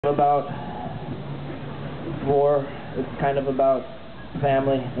About war, it's kind of about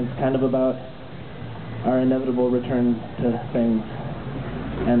family, it's kind of about our inevitable return to things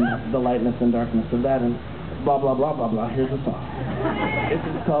and the lightness and darkness of that, and blah blah blah blah blah. Here's the song. This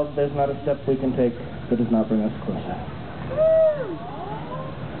is called There's Not a Step We Can Take That Does Not Bring Us Closer.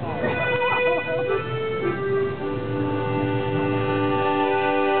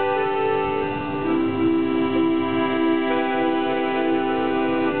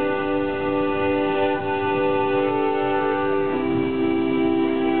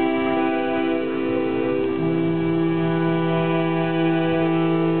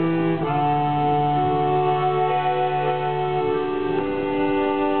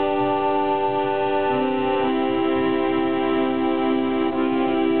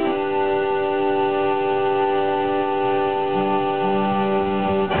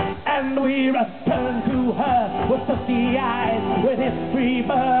 We return to her with dusty eyes, with history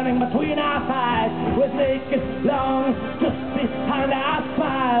burning between our thighs, with naked lungs just behind our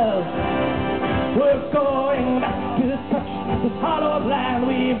smiles. We're going back to touch this hallowed land.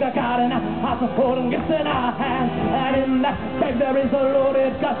 We've got God in our hearts and holding gifts in our hands, and in that bag there is a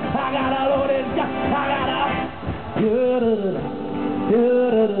loaded gun. I got a loaded gun. I got a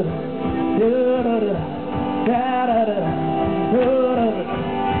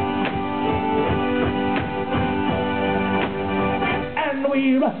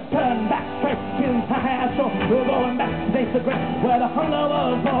we return back straight into our shore. We're going back to days of grace where the hunger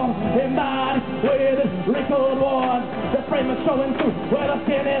was born, embodied with this wrinkled worn. The frame is showing through where the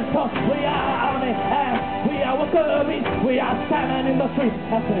skin is torn. We are army and we are worker bees. We are salmon in the street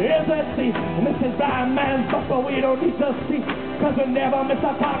as there is at sea. And this is blind man's stuff, but we don't need to see, cause we never miss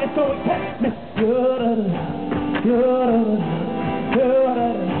our target, so we can't miss.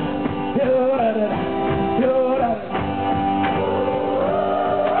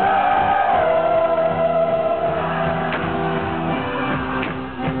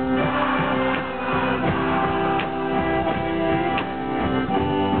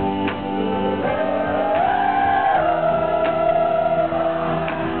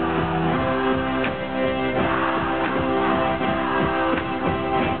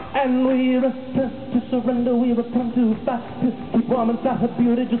 And we return to surrender, we return to fight, to keep warm inside her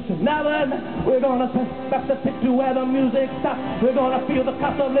beauty just another night. We're gonna turn back the pit to where the music stops. We're gonna feel the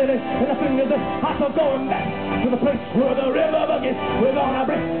cost of living in the fingers and hearts of going back to the place where the river begins. We're gonna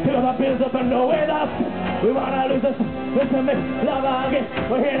break till the bills up and no way the we wanna lose us, to make love again.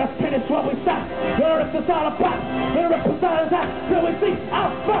 We're here to finish what we start. We'll rip this all apart, we'll rip this all apart till we see our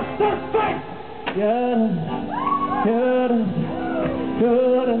first fight. Yeah.